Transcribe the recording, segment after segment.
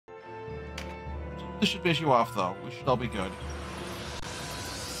This should finish you off, though. We should all be good.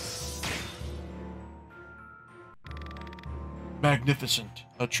 Magnificent,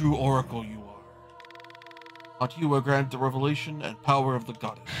 a true oracle you are. Unto you I grant the revelation and power of the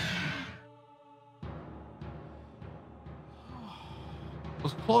goddess. It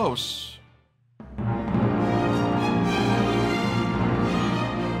was close.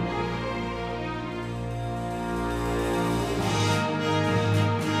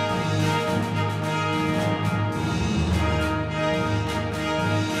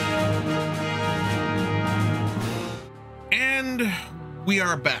 And we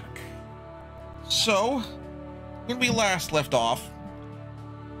are back. So, when we last left off,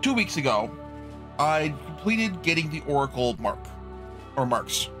 2 weeks ago, I completed getting the Oracle mark, or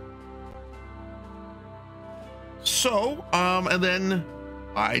marks. So, and then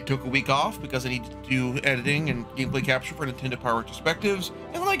I took a week off because I needed to do editing and gameplay capture for Nintendo Power Retrospectives,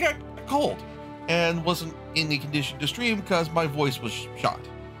 and then I got a cold and wasn't in the condition to stream because my voice was shot.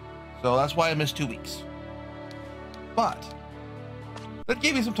 So that's why I missed 2 weeks. But that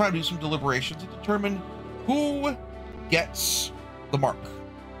gave me some time to do some deliberations and determine who gets the mark.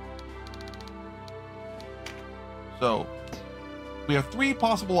 So we have 3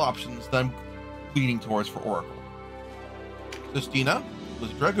 possible options that I'm leaning towards for Oracle. Justina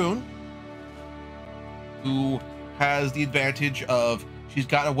was a Dragoon who has the advantage of she's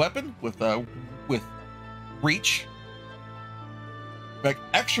got a weapon with reach, like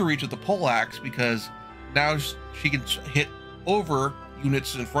extra reach with the pole axe, because now she can hit over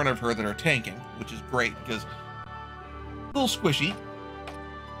units in front of her that are tanking, which is great because a little squishy.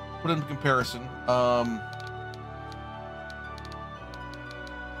 Put into comparison,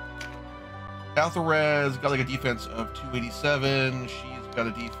 Altharez got like a defense of 287. She's got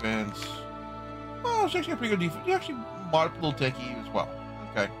a defense. Oh, she's actually a pretty good defense. She's actually a little tanky as well.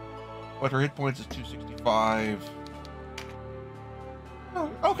 Okay, but her hit points is 265. Oh,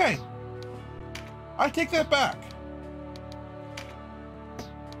 okay, I take that back.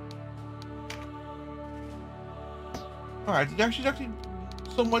 All right, she's actually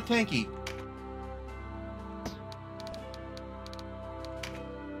somewhat tanky.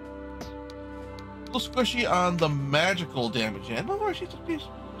 A little squishy on the magical damage end. Although she's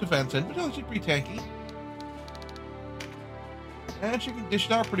defense end, but she's pretty tanky. And she can dish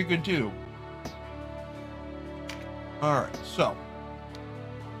it out pretty good too. Alright, so.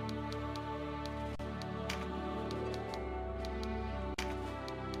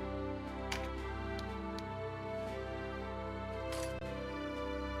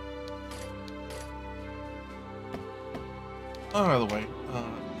 Oh, by the way,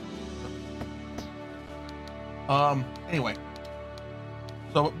 anyway,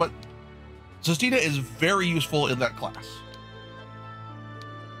 so, but Justina is very useful in that class.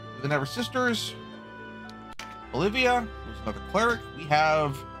 We then have her sisters, Olivia, who's another cleric. We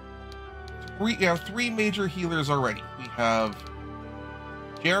have 3 major healers already. We have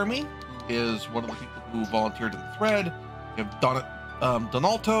Jeremy, who is one of the people who volunteered in the thread. We have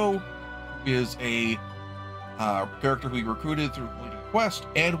Donalto, who is a character who we recruited through completing a quest,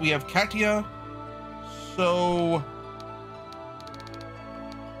 and we have Katia. So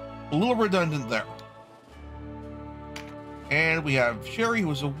a little redundant there. And we have Sherry,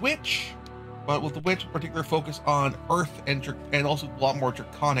 who is a witch, but with the witch, particular focus on earth and also a lot more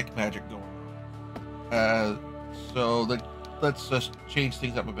draconic magic going on. So let's just change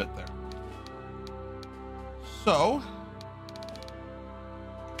things up a bit there. So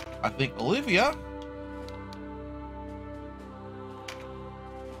I think Olivia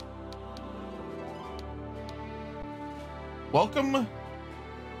welcome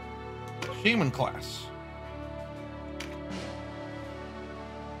Shaman class.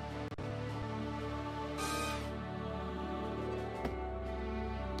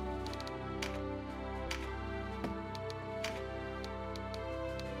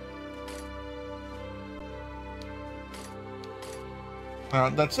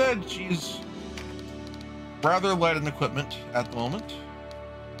 That said, she's rather light in equipment at the moment.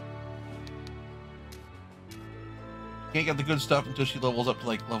 Can't get the good stuff until she levels up to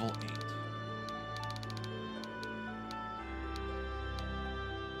like level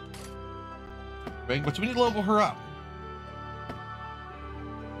 8. But we need to level her up.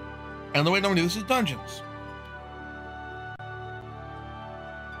 And the way I'm going to do this is dungeons.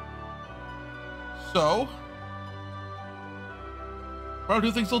 So I'm going to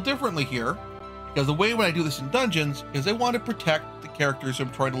do things a little differently here, because the way when I do this in dungeons is I want to protect the characters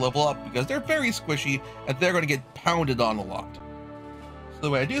I'm trying to level up, because they're very squishy and they're going to get pounded on a lot. So the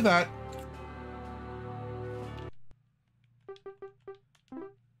way I do that,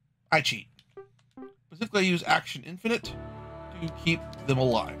 I cheat. Specifically, I use Action Infinite to keep them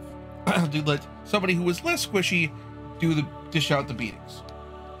alive. To let somebody who is less squishy dish out the beatings.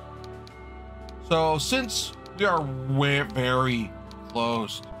 So since we are very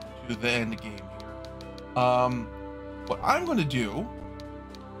close to the end game here, what I'm going to do,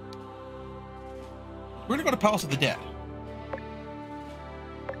 we're going to go to Palace of the Dead.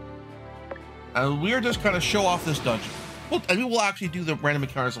 And we're just kind of show off this dungeon. Well, and we will actually do the random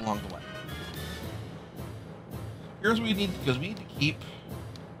encounters along the way. Here's what we need, because we need to keep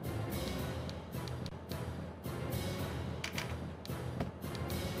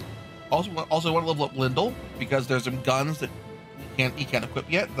also want to level up Lindell, because there's some guns that he can't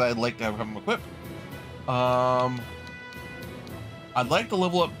equip yet that I'd like to have him equip. I'd like to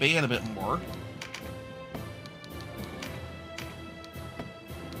level up Bayan a bit more.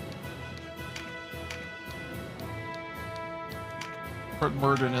 Put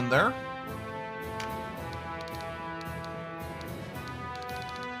Murden in there.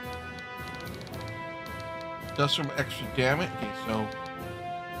 Does some extra damage. Okay, so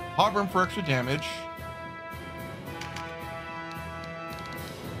Hobburn for extra damage.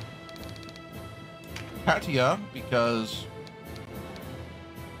 Katia, because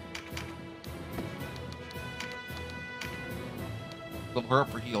level her up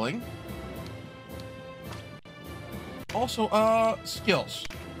for healing. Also, skills.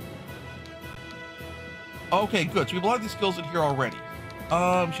 Okay, good. So we have a lot of these skills in here already.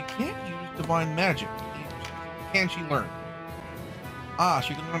 She can't use divine magic. Can she learn? Ah,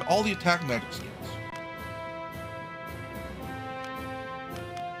 she can learn all the attack magic skills.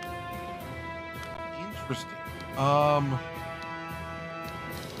 Interesting. Oh,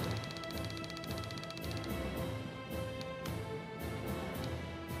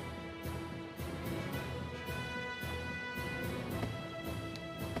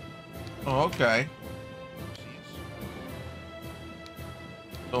 okay.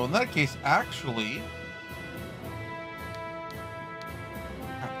 So in that case, actually,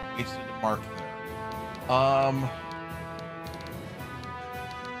 I wasted a mark there.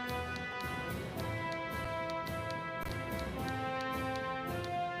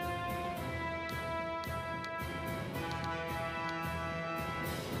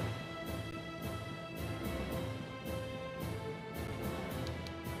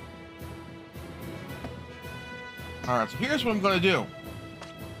 All right, so here's what I'm going to do.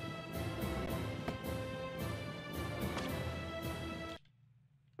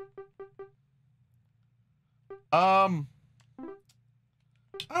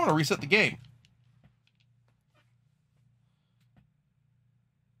 I want to reset the game.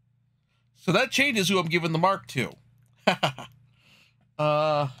 So that changes who I'm giving the mark to.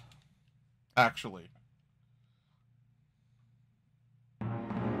 Actually.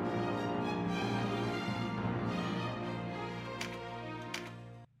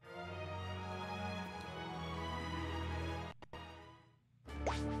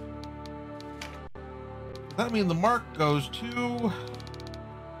 That means the mark goes to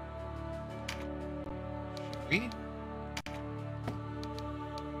Sherry.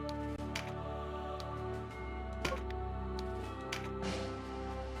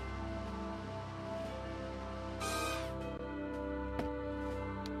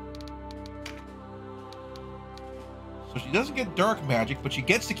 So she doesn't get dark magic, but she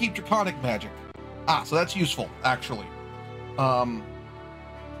gets to keep draconic magic. Ah, so that's useful, actually.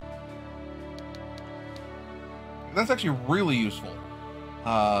 That's actually really useful.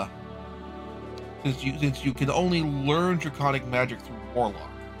 Since you can only learn draconic magic through Warlock,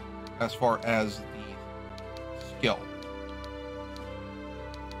 as far as the skill.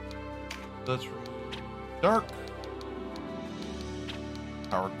 Let's remove Dark,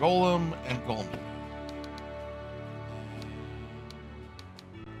 Power Golem, and Golem.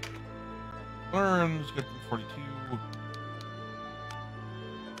 Learns, get 42.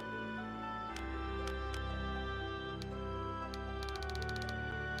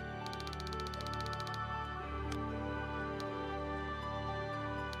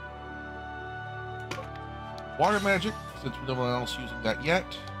 Water magic, since no one else using that yet.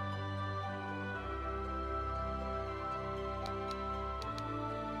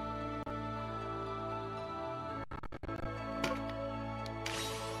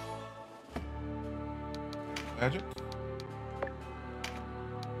 Magic.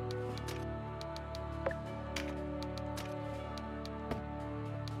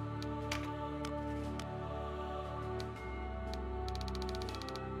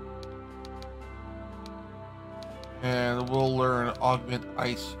 And we'll learn Augment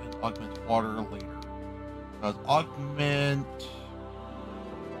Ice and Augment Water later. Augment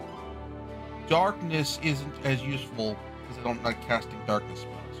darkness isn't as useful because I don't like casting darkness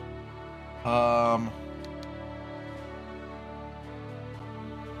spells.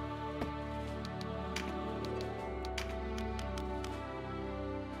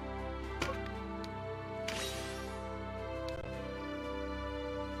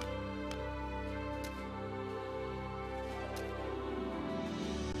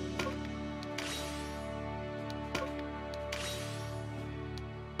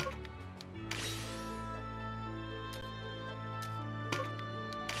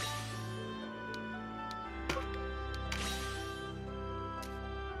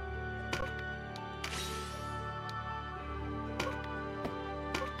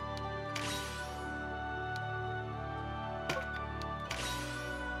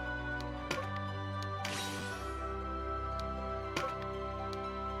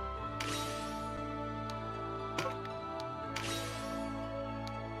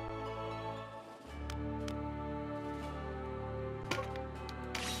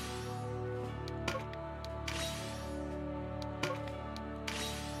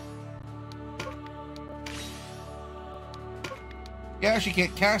 Yeah, she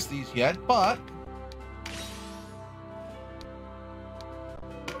can't cast these yet, but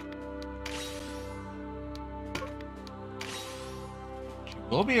she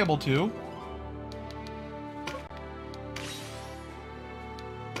will be able to.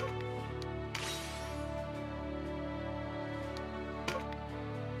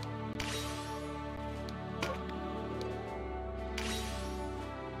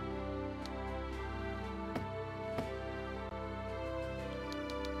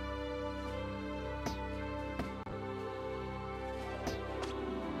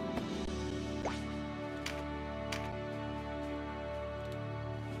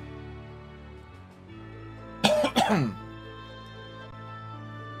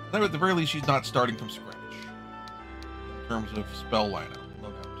 At the very least, she's not starting from scratch in terms of spell lineup,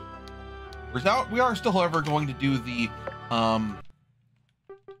 no doubt. We are still, however, going to do the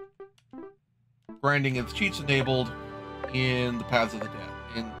grinding of cheats enabled in the Paths of the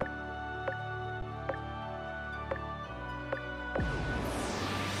Dead.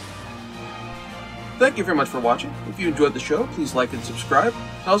 Thank you very much for watching. If you enjoyed the show, please like and subscribe.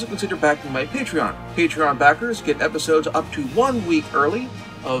 Also consider backing my Patreon. Patreon backers get episodes up to 1 week early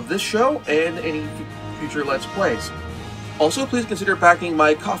of this show and any future Let's Plays. Also, please consider backing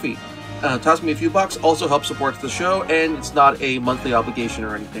my Ko-fi. Toss me a few bucks, also helps support the show, and it's not a monthly obligation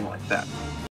or anything like that.